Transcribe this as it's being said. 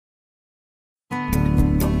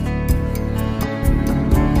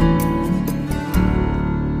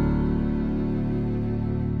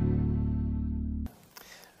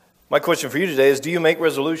My question for you today is, do you make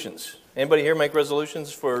resolutions? Anybody here make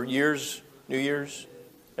resolutions for years, New Year's?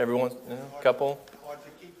 Everyone? A couple?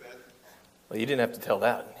 Well, you didn't have to tell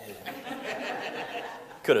that.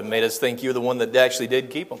 Could have made us think you're the one that actually did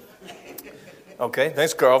keep them. Okay,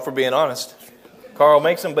 thanks, Carl, for being honest. Carl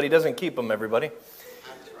makes them, but he doesn't keep them, everybody.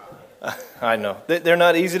 I know. They're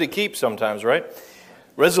not easy to keep sometimes, right?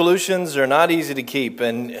 Resolutions are not easy to keep.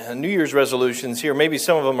 And New Year's resolutions here, maybe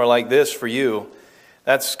some of them are like this for you.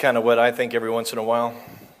 That's kind of what I think every once in a while.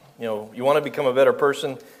 You know, you want to become a better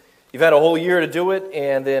person. You've had a whole year to do it,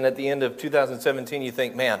 and then at the end of 2017, you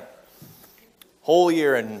think, man, whole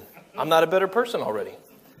year and I'm not a better person already.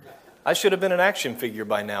 I should have been an action figure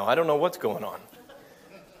by now. I don't know what's going on.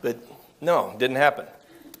 But no, didn't happen.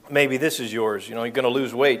 Maybe this is yours. You know, you're going to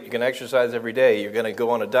lose weight. You're going to exercise every day. You're going to go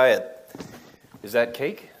on a diet. Is that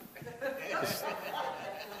cake?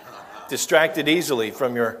 Distracted easily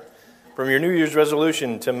from your New Year's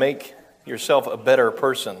resolution to make yourself a better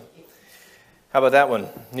person. How about that one?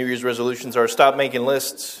 New Year's resolutions are stop making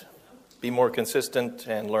lists, be more consistent,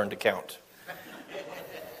 and learn to count.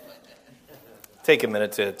 Take a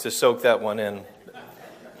minute to soak that one in.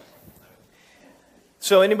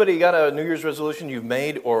 So anybody got a New Year's resolution you've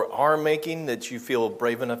made or are making that you feel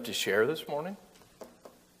brave enough to share this morning?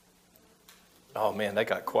 Oh man, that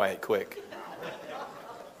got quiet quick.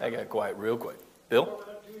 That got quiet real quick. Bill?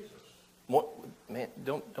 What? Man,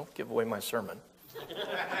 don't give away my sermon.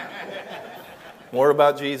 More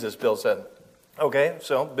about Jesus, Bill said. Okay,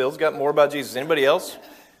 so Bill's got more about Jesus. Anybody else?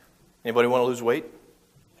 Anybody want to lose weight?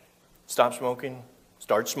 Stop smoking?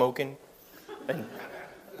 Start smoking? And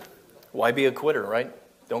why be a quitter, right?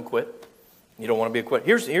 Don't quit. You don't want to be a quitter.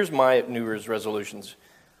 Here's my New Year's resolutions.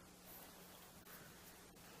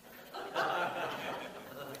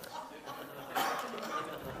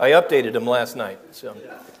 I updated them last night, so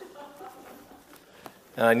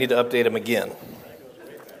and I need to update them again.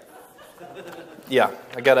 Yeah,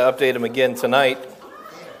 I got to update them again tonight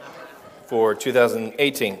for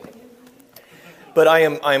 2018. But I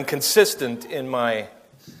am consistent in my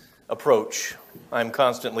approach. I'm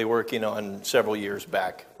constantly working on several years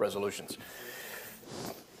back resolutions.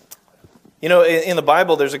 You know, in the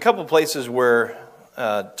Bible, there's a couple places where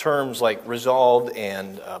terms like resolved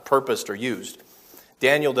and purposed are used.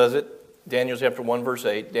 Daniel does it. Daniel chapter 1, verse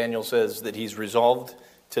 8. Daniel says that he's resolved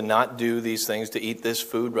to not do these things, to eat this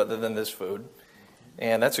food rather than this food.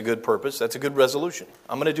 And that's a good purpose. That's a good resolution.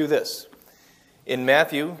 I'm going to do this. In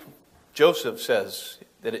Matthew, Joseph says,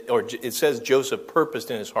 it says Joseph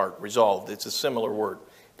purposed in his heart, resolved. It's a similar word.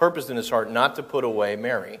 Purposed in his heart not to put away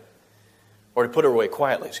Mary, or to put her away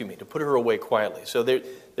quietly, to put her away quietly. So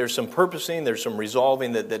there's some purposing, there's some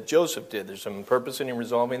resolving that Joseph did. There's some purposing and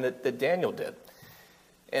resolving that Daniel did.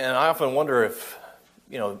 And I often wonder if,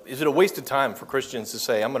 you know, is it a waste of time for Christians to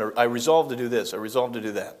say, I resolve to do this, I resolve to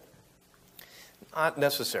do that? Not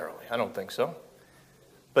necessarily. I don't think so.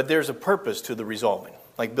 But there's a purpose to the resolving,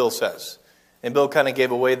 like Bill says. And Bill kind of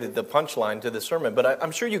gave away the punchline to the sermon. But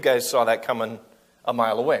I'm sure you guys saw that coming a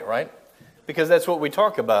mile away, right? Because that's what we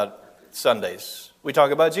talk about Sundays. We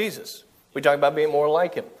talk about Jesus. We talk about being more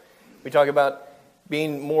like Him. We talk about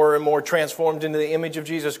being more and more transformed into the image of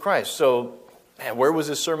Jesus Christ. So, man, where was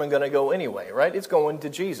this sermon going to go anyway, right? It's going to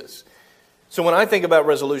Jesus. So when I think about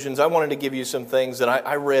resolutions, I wanted to give you some things that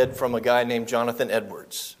I read from a guy named Jonathan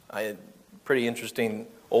Edwards. Pretty interesting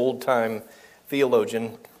old-time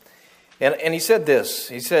theologian. And he said this.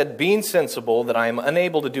 He said, being sensible that I am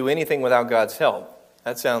unable to do anything without God's help.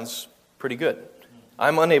 That sounds pretty good.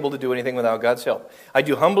 I'm unable to do anything without God's help. I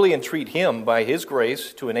do humbly entreat Him by His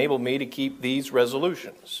grace to enable me to keep these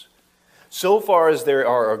resolutions, so far as they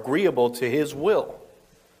are agreeable to His will,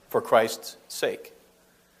 for Christ's sake.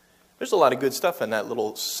 There's a lot of good stuff in that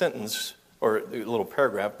little sentence, or little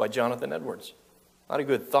paragraph by Jonathan Edwards. A lot of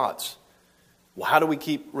good thoughts. Well, how do we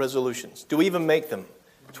keep resolutions? Do we even make them?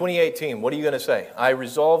 2018, what are you going to say? I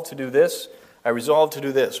resolve to do this. I resolve to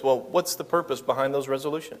do this. Well, what's the purpose behind those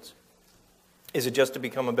resolutions? Is it just to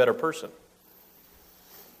become a better person?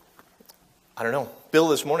 I don't know. Bill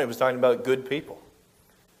this morning was talking about good people.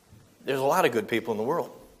 There's a lot of good people in the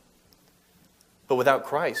world. But without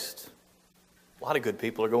Christ, a lot of good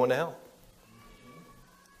people are going to hell.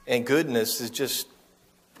 And goodness is just,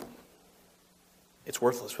 it's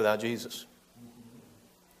worthless without Jesus.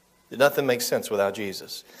 Nothing makes sense without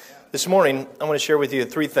Jesus. This morning, I want to share with you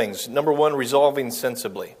three things. Number one, resolving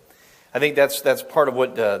sensibly. I think that's part of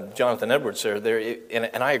what Jonathan Edwards said there,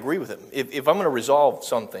 and I agree with him. If I'm going to resolve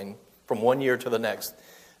something from one year to the next,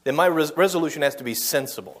 then my resolution has to be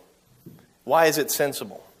sensible. Why is it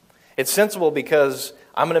sensible? It's sensible because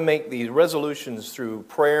I'm going to make these resolutions through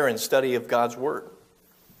prayer and study of God's Word.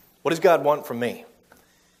 What does God want from me?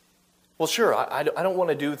 Well, sure, I don't want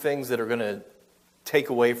to do things that are going to take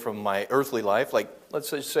away from my earthly life, like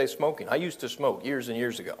let's just say smoking. I used to smoke years and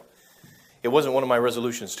years ago. It wasn't one of my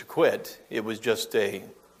resolutions to quit. It was just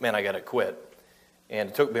man, I got to quit. And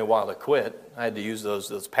it took me a while to quit. I had to use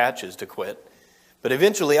those patches to quit. But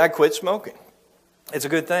eventually I quit smoking. It's a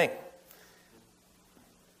good thing.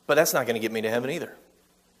 But that's not going to get me to heaven either.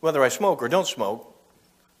 Whether I smoke or don't smoke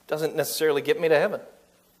doesn't necessarily get me to heaven.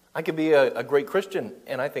 I could be a great Christian,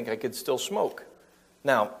 and I think I could still smoke.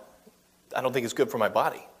 Now, I don't think it's good for my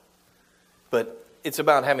body. But it's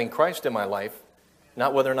about having Christ in my life,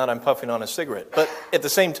 not whether or not I'm puffing on a cigarette. But at the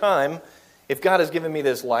same time, if God has given me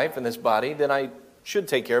this life and this body, then I should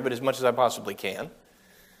take care of it as much as I possibly can.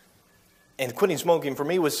 And quitting smoking for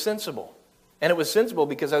me was sensible. And it was sensible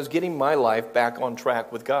because I was getting my life back on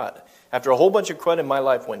track with God. After a whole bunch of crud in my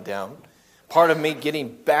life went down, part of me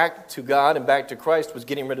getting back to God and back to Christ was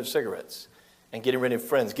getting rid of cigarettes and getting rid of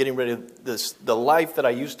friends, getting rid of the life that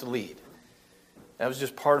I used to lead. That was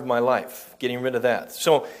just part of my life, getting rid of that.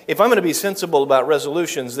 So if I'm going to be sensible about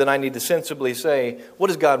resolutions, then I need to sensibly say, what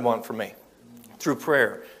does God want from me? Through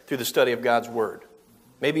prayer, through the study of God's Word.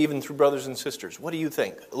 Maybe even through brothers and sisters. What do you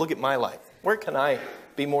think? Look at my life. Where can I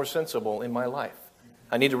be more sensible in my life?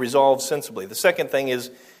 I need to resolve sensibly. The second thing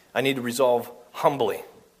is I need to resolve humbly.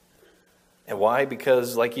 And why?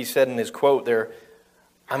 Because like he said in his quote there,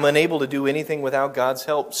 I'm unable to do anything without God's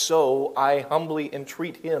help, so I humbly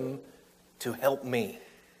entreat Him to help me.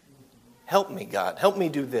 Help me, God. Help me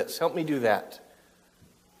do this. Help me do that.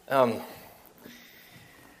 The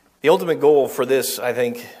ultimate goal for this, I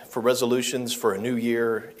think, for resolutions for a new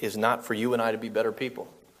year is not for you and I to be better people.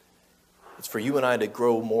 It's for you and I to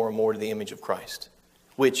grow more and more to the image of Christ,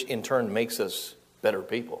 which in turn makes us better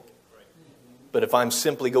people. But if I'm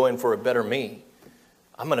simply going for a better me,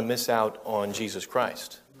 I'm going to miss out on Jesus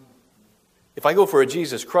Christ. If I go for a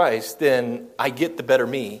Jesus Christ, then I get the better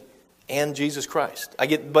me and Jesus Christ. I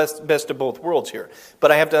get best of both worlds here.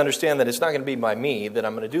 But I have to understand that it's not going to be by me that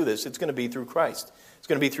I'm going to do this. It's going to be through Christ. It's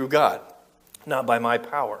going to be through God, not by my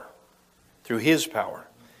power, through His power.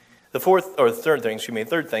 The third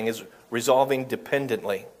thing is resolving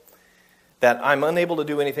dependently. That I'm unable to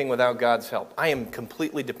do anything without God's help. I am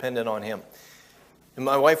completely dependent on Him. And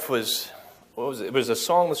my wife was, it was a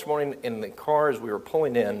song this morning in the car as we were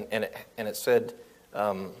pulling in, and it said,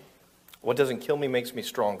 what doesn't kill me makes me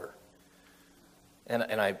stronger.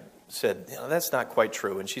 And I said, that's not quite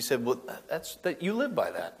true. And she said, well, you live by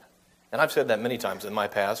that. And I've said that many times in my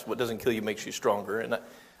past. What doesn't kill you makes you stronger. And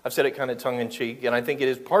I've said it kind of tongue-in-cheek, and I think it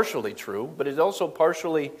is partially true, but it's also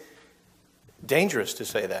partially dangerous to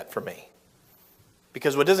say that for me.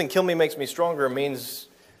 Because what doesn't kill me makes me stronger means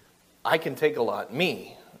I can take a lot.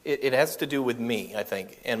 Me. It has to do with me, I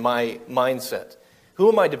think, and my mindset.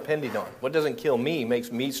 Who am I depending on? What doesn't kill me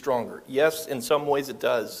makes me stronger. Yes, in some ways it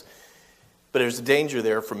does. But there's a danger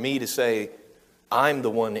there for me to say, I'm the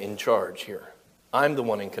one in charge here. I'm the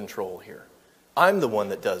one in control here. I'm the one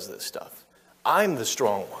that does this stuff. I'm the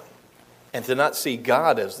strong one. And to not see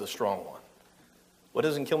God as the strong one. What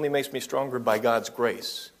doesn't kill me makes me stronger by God's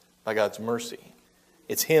grace, by God's mercy.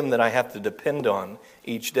 It's Him that I have to depend on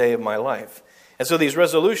each day of my life. And so these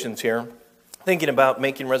resolutions here, thinking about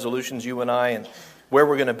making resolutions, you and I, and where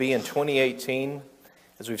we're going to be in 2018,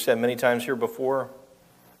 as we've said many times here before,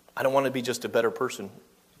 I don't want to be just a better person.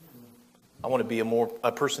 I want to be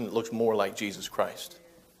a person that looks more like Jesus Christ.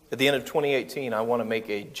 At the end of 2018, I want to make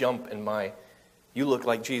a jump in you look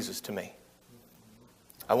like Jesus to me.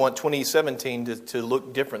 I want 2017 to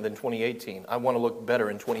look different than 2018. I want to look better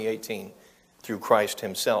in 2018 through Christ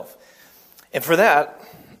Himself. And for that,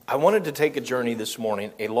 I wanted to take a journey this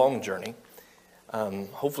morning, a long journey.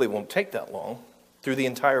 Hopefully it won't take that long, through the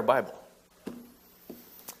entire Bible.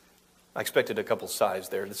 I expected a couple sighs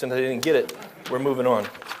there. Since I didn't get it, we're moving on.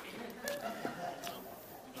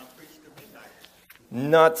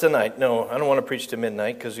 Not tonight. No, I don't want to preach to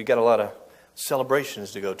midnight because you got a lot of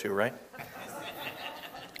celebrations to go to, right?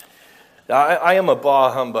 I am a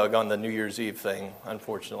bah humbug on the New Year's Eve thing,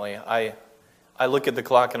 unfortunately. I look at the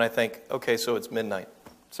clock and I think, okay, so it's midnight.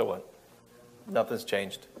 So what? Nothing's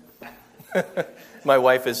changed. My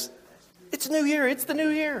wife is, it's New Year, it's the New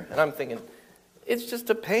Year. And I'm thinking, it's just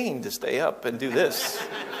a pain to stay up and do this.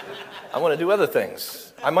 I want to do other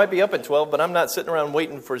things. I might be up at 12, but I'm not sitting around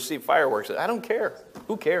waiting to see fireworks. I don't care.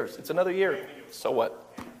 Who cares? It's another year. So what?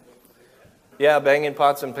 Yeah, banging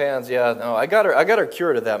pots and pans. Yeah, no, I got her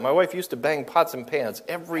cured of that. My wife used to bang pots and pans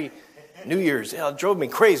every New Year's. It drove me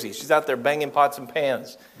crazy. She's out there banging pots and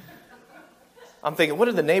pans. I'm thinking, what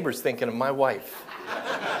are the neighbors thinking of my wife?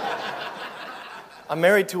 I'm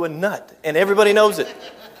married to a nut, and everybody knows it.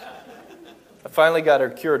 I finally got her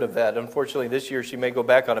cured of that. Unfortunately, this year she may go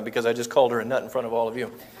back on it because I just called her a nut in front of all of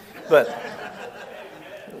you. But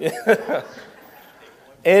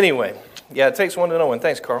anyway, yeah, it takes one to know one.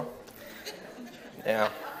 Thanks, Carl. Yeah.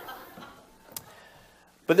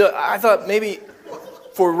 But I thought maybe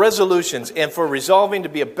for resolutions and for resolving to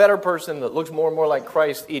be a better person that looks more and more like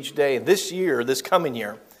Christ each day, this year, this coming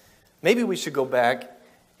year, maybe we should go back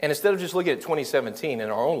and instead of just looking at 2017 in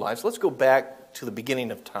our own lives, let's go back to the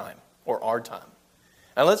beginning of time. Or our time.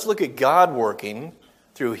 And let's look at God working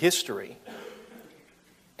through history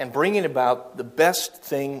and bringing about the best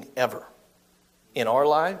thing ever in our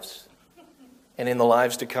lives and in the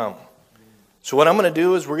lives to come. So what I'm going to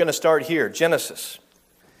do is we're going to start here, Genesis.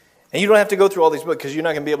 And you don't have to go through all these books because you're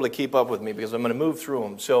not going to be able to keep up with me because I'm going to move through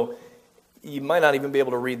them. So you might not even be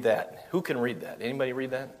able to read that. Who can read that? Anybody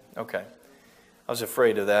read that? Okay. I was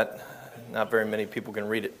afraid of that. Not very many people can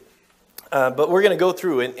read it. But we're going to go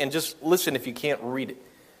through it and just listen if you can't read it.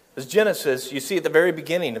 As Genesis, you see at the very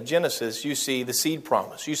beginning of Genesis, you see the seed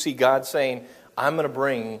promise. You see God saying, I'm going to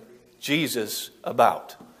bring Jesus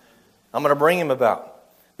about. I'm going to bring him about.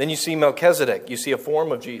 Then you see Melchizedek. You see a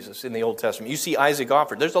form of Jesus in the Old Testament. You see Isaac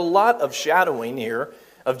offered. There's a lot of shadowing here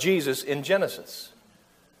of Jesus in Genesis.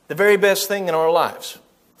 The very best thing in our lives,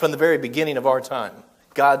 from the very beginning of our time,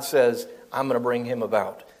 God says, I'm going to bring him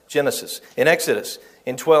about. Genesis. In Exodus,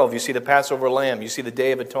 in 12, you see the Passover lamb. You see the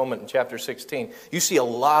Day of Atonement in chapter 16. You see a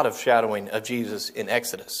lot of shadowing of Jesus in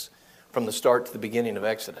Exodus, from the start to the beginning of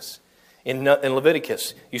Exodus. In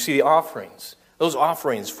Leviticus, you see the offerings. Those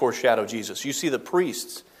offerings foreshadow Jesus. You see the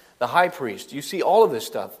priests, the high priest. You see all of this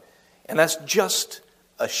stuff. And that's just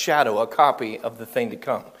a shadow, a copy of the thing to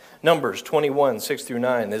come. Numbers 21, 6 through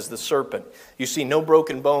 9 is the serpent. You see no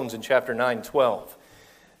broken bones in chapter 9, 12.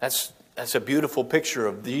 That's a beautiful picture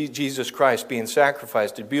of Jesus Christ being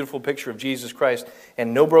sacrificed, a beautiful picture of Jesus Christ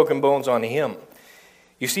and no broken bones on him.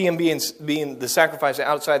 You see him being the sacrifice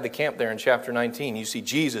outside the camp there in chapter 19. You see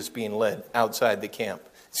Jesus being led outside the camp.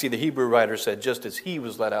 See, the Hebrew writer said, just as he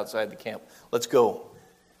was led outside the camp, let's go.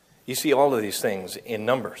 You see all of these things in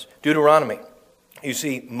Numbers. Deuteronomy, you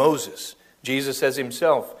see Moses. Jesus says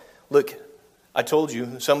himself, look, I told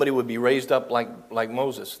you somebody would be raised up like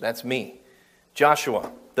Moses. That's me.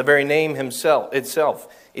 Joshua, the very name itself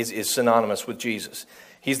is synonymous with Jesus.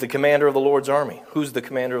 He's the commander of the Lord's army. Who's the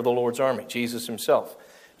commander of the Lord's army? Jesus himself.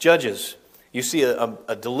 Judges, you see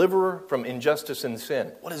a deliverer from injustice and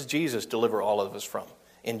sin. What does Jesus deliver all of us from?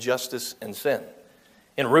 Injustice and sin.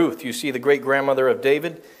 In Ruth, you see the great-grandmother of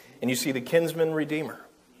David, and you see the kinsman redeemer,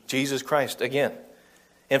 Jesus Christ again.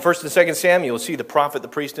 In 1 and 2 Samuel, you see the prophet, the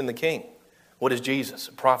priest, and the king. What is Jesus?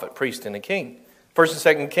 A prophet, priest, and a king. 1 and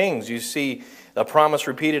 2 Kings, you see a promise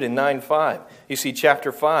repeated in 9:5. You see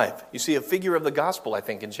chapter 5. You see a figure of the gospel, I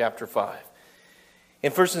think, in chapter 5.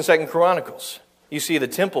 In 1 and 2 Chronicles, you see the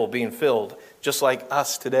temple being filled, just like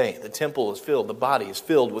us today. The temple is filled, the body is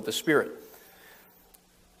filled with the Spirit.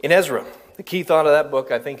 In Ezra, the key thought of that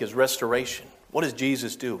book, I think, is restoration. What does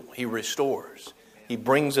Jesus do? He restores. He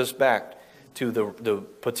brings us back to the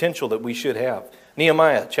potential that we should have.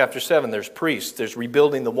 Nehemiah chapter 7, there's priests, there's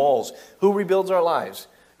rebuilding the walls. Who rebuilds our lives?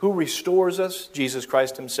 Who restores us? Jesus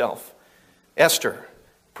Christ himself. Esther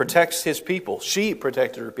protects his people. She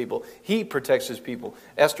protected her people. He protects his people.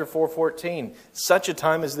 Esther 4:14, such a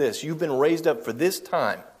time as this, you've been raised up for this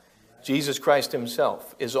time. Jesus Christ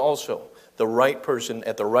himself is also the right person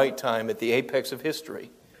at the right time at the apex of history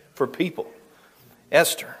for people.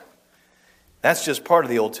 Esther. That's just part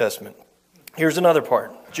of the Old Testament. Here's another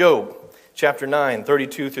part. Job, chapter 9,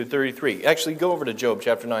 32 through 33. Actually, go over to Job,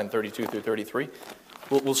 chapter 9, 32 through 33.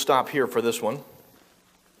 We'll stop here for this one.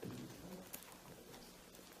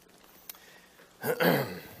 I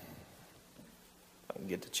can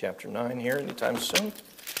get to chapter 9 here anytime soon.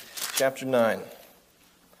 Chapter 9,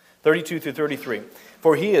 32 through 33.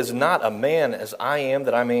 For he is not a man as I am,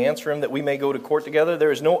 that I may answer him, that we may go to court together.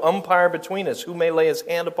 There is no umpire between us. Who may lay his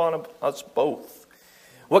hand upon us both?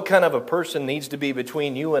 What kind of a person needs to be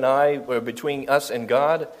between you and I, or between us and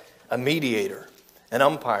God? A mediator, an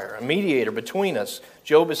umpire, a mediator between us.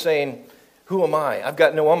 Job is saying, who am I? I've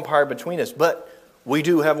got no umpire between us, but we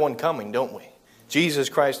do have one coming, don't we? Jesus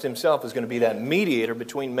Christ himself is going to be that mediator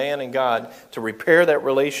between man and God to repair that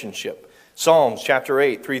relationship. Psalms chapter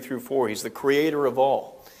 8, 3 through 4. He's the creator of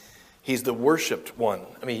all. He's the worshipped one.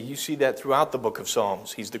 I mean, you see that throughout the book of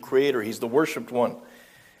Psalms. He's the creator. He's the worshipped one.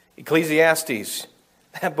 Ecclesiastes,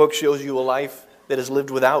 that book shows you a life that is lived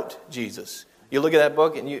without Jesus. You look at that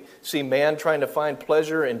book and you see man trying to find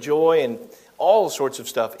pleasure and joy and all sorts of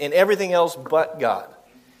stuff in everything else but God.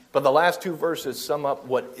 But the last two verses sum up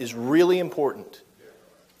what is really important.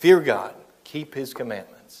 Fear God, keep his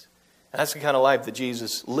commandments. And that's the kind of life that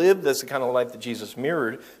Jesus lived. That's the kind of life that Jesus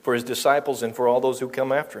mirrored for his disciples and for all those who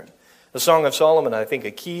come after him. The Song of Solomon, I think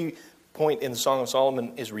a key point in the Song of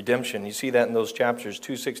Solomon is redemption. You see that in those chapters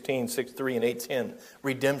 2:16, 6:3, and 8:10.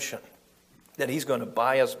 Redemption. That he's going to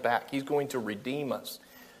buy us back. He's going to redeem us.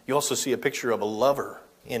 You also see a picture of a lover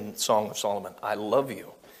in Song of Solomon. I love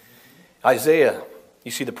you. Isaiah,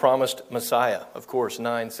 you see the promised Messiah, of course,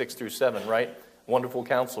 9:6-7, right? Wonderful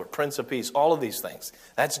Counselor, Prince of Peace, all of these things.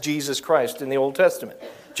 That's Jesus Christ in the Old Testament.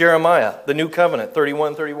 Jeremiah, the New Covenant,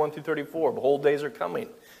 31:31-34. Behold, days are coming,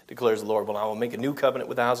 declares the Lord. Well, I will make a new covenant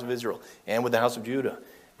with the house of Israel and with the house of Judah.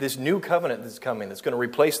 This new covenant that's coming, that's going to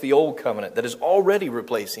replace the old covenant, that is already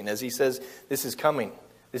replacing, as he says, this is coming.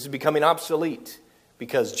 This is becoming obsolete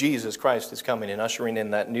because Jesus Christ is coming and ushering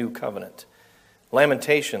in that new covenant.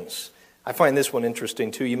 Lamentations. I find this one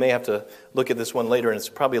interesting too. You may have to look at this one later, and it's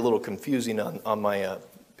probably a little confusing on my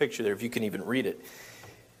picture there, if you can even read it.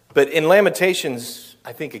 But in Lamentations,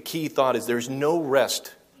 I think a key thought is there's no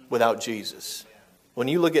rest without Jesus. When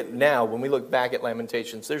you look at now, when we look back at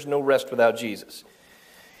Lamentations, there's no rest without Jesus.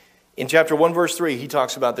 In chapter 1, verse 3, he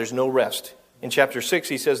talks about there's no rest. In chapter 6,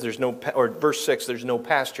 he says there's no, or verse 6, there's no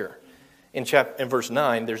pasture. In verse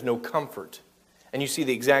 9, there's no comfort. And you see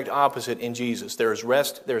the exact opposite in Jesus. There is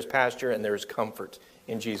rest, there is pasture, and there is comfort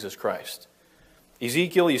in Jesus Christ.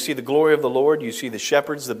 Ezekiel, you see the glory of the Lord. You see the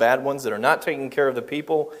shepherds, the bad ones that are not taking care of the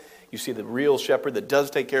people. You see the real shepherd that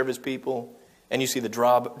does take care of his people. And you see the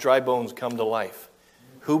dry bones come to life.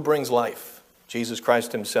 Who brings life? Jesus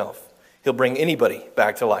Christ himself. He'll bring anybody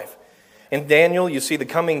back to life. In Daniel, you see the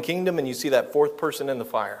coming kingdom, and you see that fourth person in the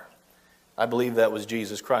fire. I believe that was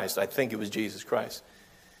Jesus Christ. I think it was Jesus Christ.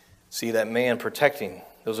 See that man protecting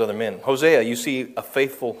those other men. Hosea, you see a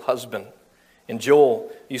faithful husband. In Joel,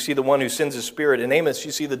 you see the one who sends his spirit. In Amos,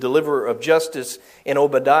 you see the deliverer of justice. In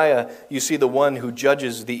Obadiah, you see the one who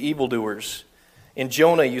judges the evildoers. In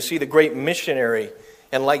Jonah, you see the great missionary.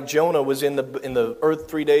 And like Jonah was in the earth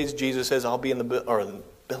 3 days, Jesus says, I'll be in the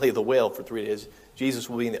belly of the whale for 3 days. Jesus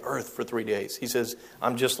will be in the earth for 3 days. He says,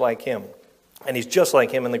 I'm just like him. And he's just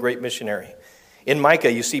like him in the great missionary. In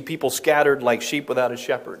Micah, you see people scattered like sheep without a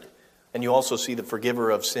shepherd. And you also see the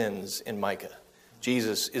forgiver of sins in Micah.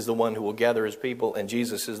 Jesus is the one who will gather his people, and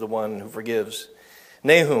Jesus is the one who forgives.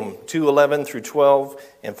 Nahum 2:11-12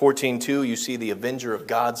 and 14:2, you see the avenger of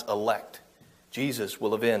God's elect. Jesus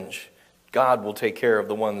will avenge. God will take care of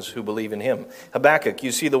the ones who believe in him. Habakkuk,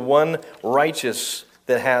 you see the one righteous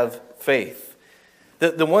that have faith.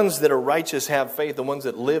 The ones that are righteous have faith. The ones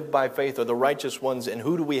that live by faith are the righteous ones. And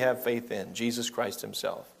who do we have faith in? Jesus Christ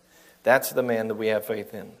himself. That's the man that we have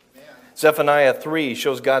faith in. Zephaniah 3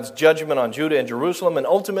 shows God's judgment on Judah and Jerusalem and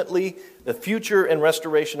ultimately the future and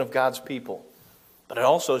restoration of God's people. But it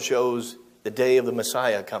also shows the day of the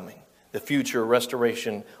Messiah coming, the future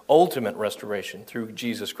restoration, ultimate restoration through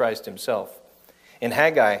Jesus Christ himself. In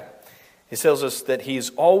Haggai, it tells us that he's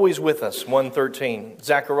always with us, 1:13.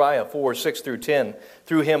 Zechariah 4:6-10.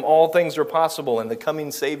 Through him all things are possible, and the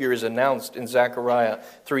coming Savior is announced in Zechariah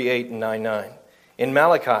 3:8 and 9:9. In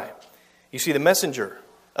Malachi, you see the messenger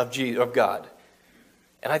of God.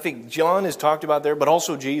 And I think John is talked about there, but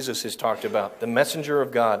also Jesus is talked about, the messenger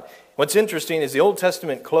of God. What's interesting is the Old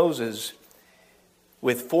Testament closes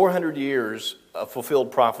with 400 years of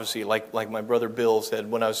fulfilled prophecy, like my brother Bill said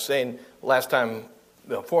when I was saying last time,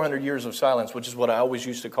 400 years of silence, which is what I always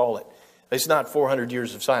used to call it. It's not 400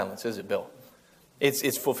 years of silence, is it, Bill?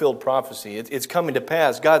 It's fulfilled prophecy. It's coming to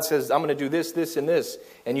pass. God says, I'm going to do this, this, and this.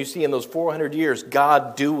 And you see in those 400 years,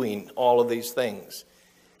 God doing all of these things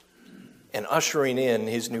and ushering in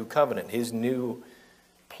his new covenant, his new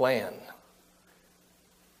plan.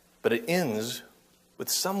 But it ends with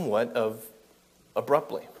somewhat of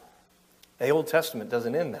abruptly. The Old Testament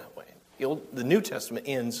doesn't end that way. The New Testament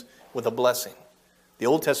ends with a blessing. The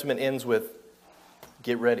Old Testament ends with,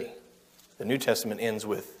 get ready. The New Testament ends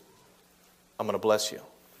with, I'm going to bless you.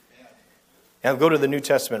 Now go to the New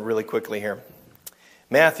Testament really quickly here.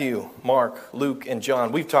 Matthew, Mark, Luke, and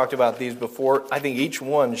John. We've talked about these before. I think each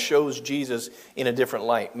one shows Jesus in a different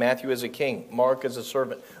light. Matthew as a king, Mark as a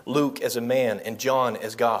servant, Luke as a man, and John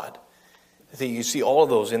as God. I think you see all of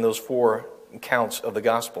those in those 4 accounts of the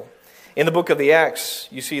gospel. In the book of the Acts,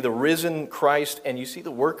 you see the risen Christ, and you see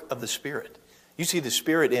the work of the Spirit. You see the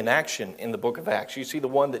Spirit in action in the book of Acts. You see the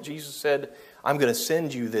one that Jesus said, I'm going to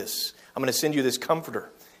send you this. I'm going to send you this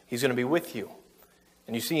comforter. He's going to be with you.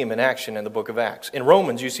 And you see him in action in the book of Acts. In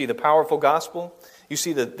Romans, you see the powerful gospel. You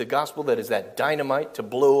see the gospel that is that dynamite to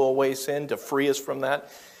blow away sin, to free us from that.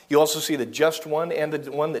 You also see the just one and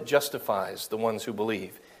the one that justifies the ones who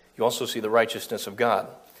believe. You also see the righteousness of God.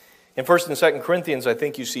 In 1 and 2 Corinthians, I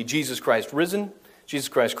think you see Jesus Christ risen, Jesus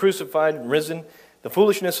Christ crucified and risen, the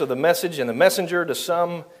foolishness of the message and the messenger to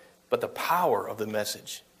some, but the power of the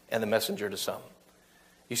message and the messenger to some.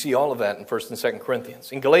 You see all of that in 1 and 2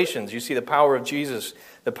 Corinthians. In Galatians, you see the power of Jesus,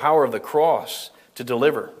 the power of the cross to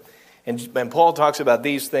deliver. And Paul talks about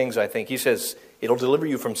these things, I think. He says, it'll deliver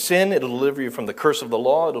you from sin. It'll deliver you from the curse of the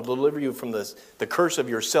law. It'll deliver you from the curse of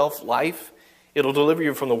your self-life. It'll deliver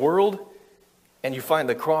you from the world. And you find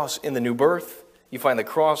the cross in the new birth. You find the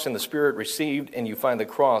cross in the Spirit received. And you find the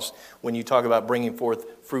cross when you talk about bringing forth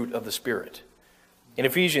fruit of the Spirit. In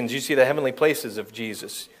Ephesians, you see the heavenly places of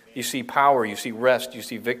Jesus. You see power, you see rest, you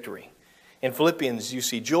see victory. In Philippians, you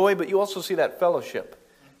see joy, but you also see that fellowship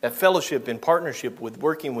in partnership with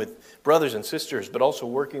working with brothers and sisters, but also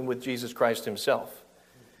working with Jesus Christ himself.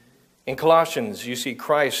 In Colossians, you see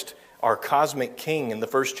Christ, our cosmic king, in the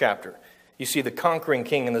first chapter. You see the conquering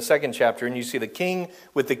king in the second chapter, and you see the king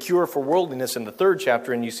with the cure for worldliness in the third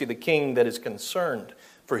chapter, and you see the king that is concerned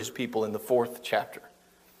for his people in the fourth chapter.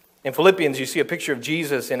 In Philippians, you see a picture of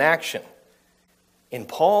Jesus in action. In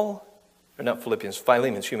Philemon,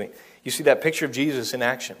 you see that picture of Jesus in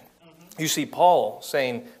action. You see Paul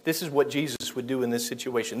saying, this is what Jesus would do in this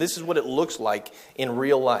situation. This is what it looks like in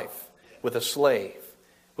real life with a slave,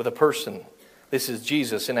 with a person. This is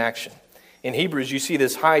Jesus in action. In Hebrews, you see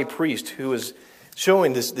this high priest who is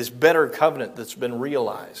showing this better covenant that's been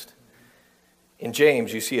realized. In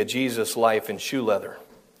James, you see a Jesus life in shoe leather.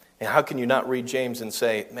 And how can you not read James and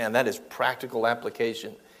say, man, that is practical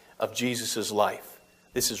application of Jesus' life.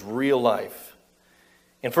 This is real life.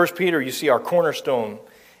 In 1 Peter, you see our cornerstone.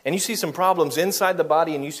 And you see some problems inside the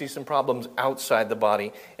body and you see some problems outside the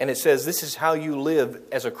body. And it says this is how you live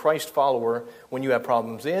as a Christ follower when you have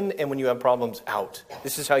problems in and when you have problems out.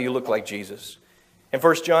 This is how you look like Jesus. In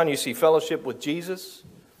 1 John, you see fellowship with Jesus,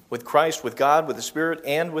 with Christ, with God, with the Spirit,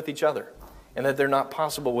 and with each other. And that they're not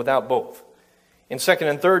possible without both. In 2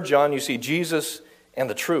 and 3 John, you see Jesus and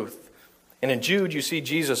the truth. And in Jude, you see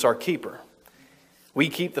Jesus, our keeper. We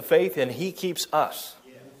keep the faith and he keeps us.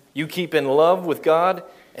 You keep in love with God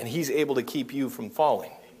and he's able to keep you from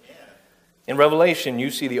falling. In Revelation, you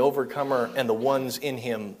see the overcomer and the ones in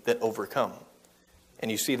him that overcome. And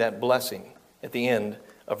you see that blessing at the end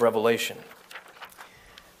of Revelation.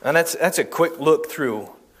 And that's a quick look through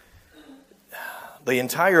the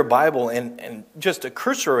entire Bible and just a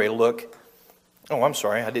cursory look. Oh, I'm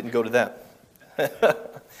sorry, I didn't go to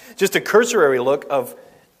that. Just a cursory look of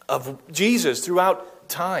Jesus throughout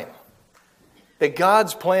time. That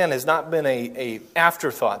God's plan has not been an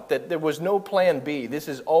afterthought. That there was no plan B. This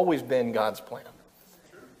has always been God's plan.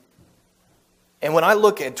 And when I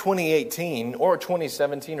look at 2018 or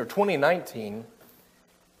 2017 or 2019,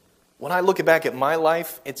 when I look back at my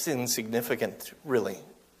life, it's insignificant, really.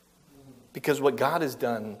 Because what God has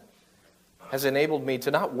done has enabled me to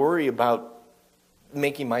not worry about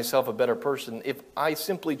making myself a better person. If I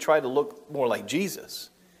simply try to look more like Jesus,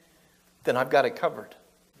 then I've got it covered.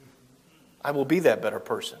 I will be that better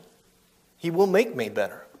person. He will make me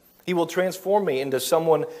better. He will transform me into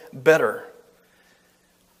someone better.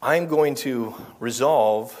 I'm going to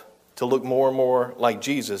resolve to look more and more like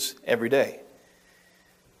Jesus every day.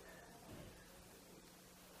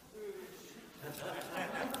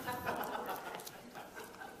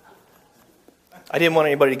 I didn't want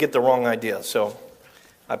anybody to get the wrong idea, so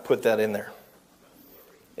I put that in there.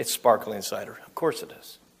 It's sparkling cider. Of course it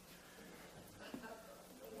is.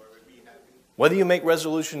 Whether you make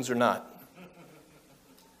resolutions or not,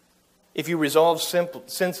 if you resolve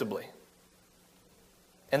sensibly,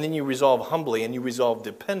 and then you resolve humbly and you resolve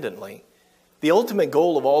dependently, the ultimate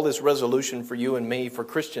goal of all this resolution for you and me, for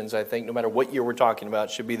Christians, I think, no matter what year we're talking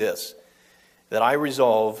about, should be this: that I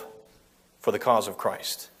resolve for the cause of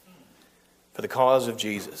Christ, for the cause of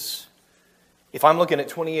Jesus. If I'm looking at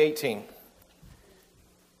 2018,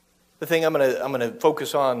 the thing I'm going to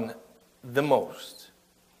focus on the most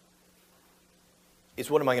is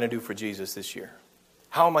what am I going to do for Jesus this year?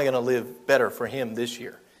 How am I going to live better for him this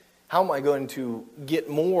year? How am I going to get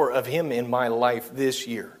more of him in my life this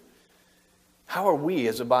year? How are we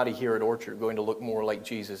as a body here at Orchard going to look more like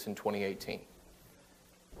Jesus in 2018?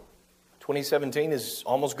 2017 is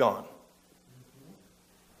almost gone.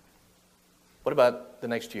 What about the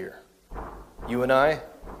next year? You and I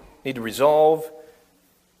need to resolve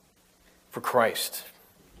for Christ.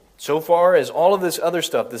 So far as all of this other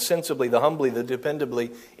stuff, the sensibly, the humbly, the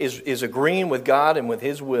dependably, is agreeing with God and with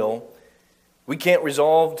his will, we can't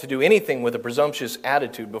resolve to do anything with a presumptuous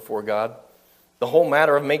attitude before God. The whole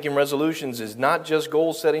matter of making resolutions is not just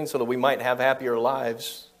goal setting so that we might have happier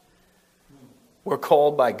lives. We're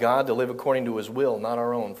called by God to live according to his will, not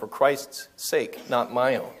our own. For Christ's sake, not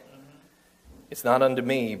my own. It's not unto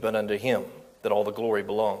me, but unto him. that all the glory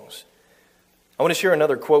belongs. I want to share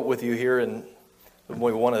another quote with you here, and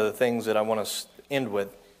one of the things that I want to end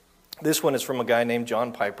with. This one is from a guy named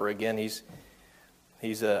John Piper. Again, I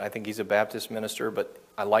think he's a Baptist minister, but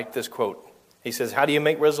I like this quote. He says, "How do you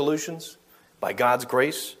make resolutions? By God's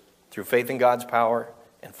grace, through faith in God's power,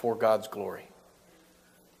 and for God's glory."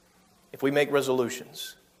 If we make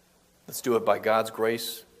resolutions, let's do it by God's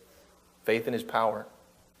grace, faith in His power,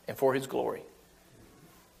 and for His glory.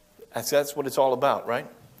 That's what it's all about, right?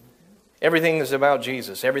 Everything is about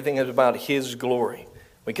Jesus. Everything is about His glory.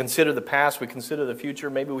 We consider the past, we consider the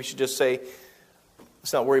future. Maybe we should just say,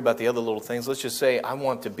 let's not worry about the other little things. Let's just say, I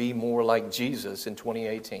want to be more like Jesus in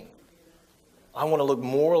 2018. I want to look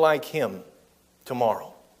more like Him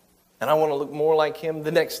tomorrow. And I want to look more like Him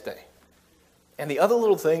the next day. And the other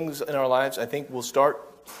little things in our lives, I think, will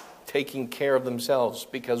start taking care of themselves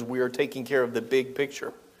because we are taking care of the big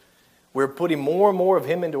picture. We're putting more and more of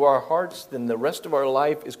Him into our hearts, then the rest of our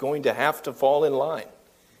life is going to have to fall in line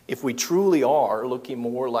if we truly are looking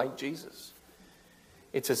more like Jesus.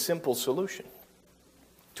 It's a simple solution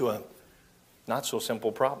to a not so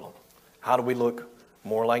simple problem. How do we look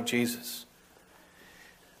more like Jesus?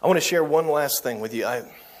 I want to share one last thing with you. I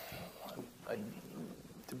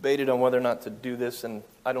debated on whether or not to do this, and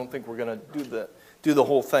I don't think we're going to do the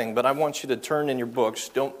whole thing, but I want you to turn in your books.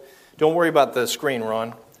 Don't worry about the screen,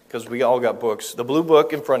 Ron, because we all got books. The blue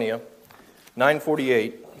book in front of you,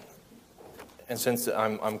 948. And since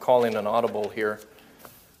I'm calling an audible here,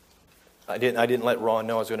 I didn't let Ron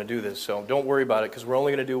know I was going to do this, so don't worry about it because we're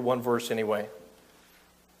only going to do one verse anyway.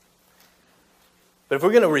 But if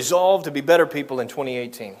we're going to resolve to be better people in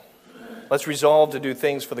 2018, let's resolve to do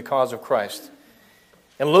things for the cause of Christ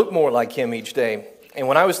and look more like Him each day. And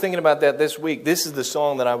when I was thinking about that this week, this is the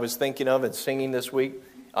song that I was thinking of and singing this week.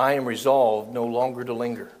 I am resolved no longer to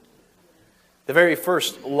linger. The very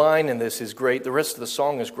first line in this is great. The rest of the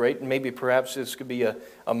song is great. And maybe perhaps this could be a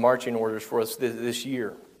marching orders for us this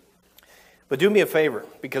year. But do me a favor,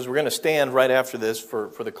 because we're going to stand right after this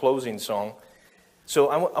for the closing song. So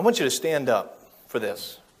I want you to stand up for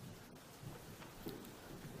this.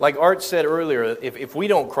 Like Art said earlier, if we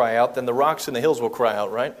don't cry out, then the rocks in the hills will cry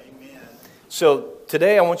out, right? Amen. So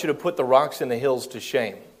today I want you to put the rocks in the hills to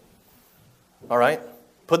shame. All right?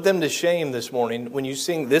 Put them to shame this morning when you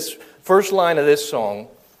sing this first line of this song.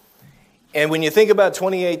 And when you think about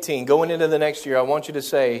 2018, going into the next year, I want you to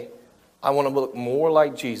say, I want to look more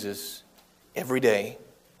like Jesus every day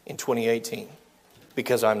in 2018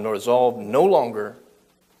 because I'm resolved no longer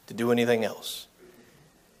to do anything else.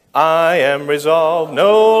 I am resolved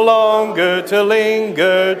no longer to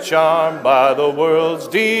linger, charmed by the world's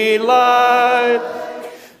delight.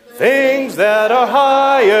 Things that are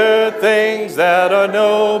higher, things that are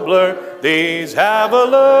nobler, these have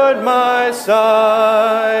allured my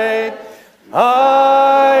sight.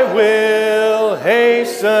 I will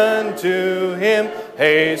hasten to Him,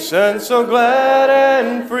 hasten so glad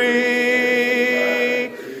and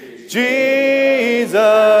free. Jesus,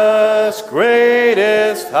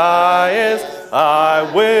 greatest, highest,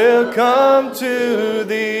 I will come to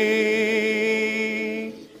Thee.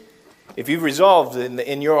 If you've resolved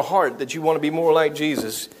in your heart that you want to be more like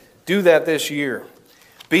Jesus, do that this year.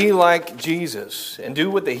 Be like Jesus and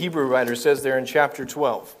do what the Hebrew writer says there in chapter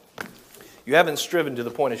 12. You haven't striven to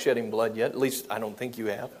the point of shedding blood yet. At least I don't think you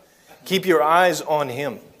have. Keep your eyes on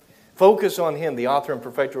Him. Focus on Him, the author and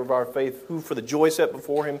perfecter of our faith, who for the joy set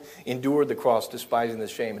before Him endured the cross, despising the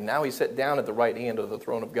shame. And now He's sat down at the right hand of the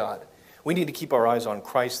throne of God. We need to keep our eyes on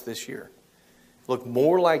Christ this year. Look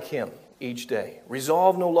more like Him each day.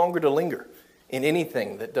 Resolve no longer to linger in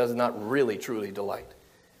anything that does not really, truly delight.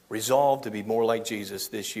 Resolve to be more like Jesus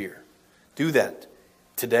this year. Do that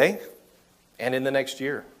today and in the next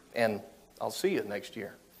year. And I'll see you next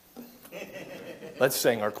year. Let's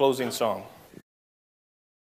sing our closing song.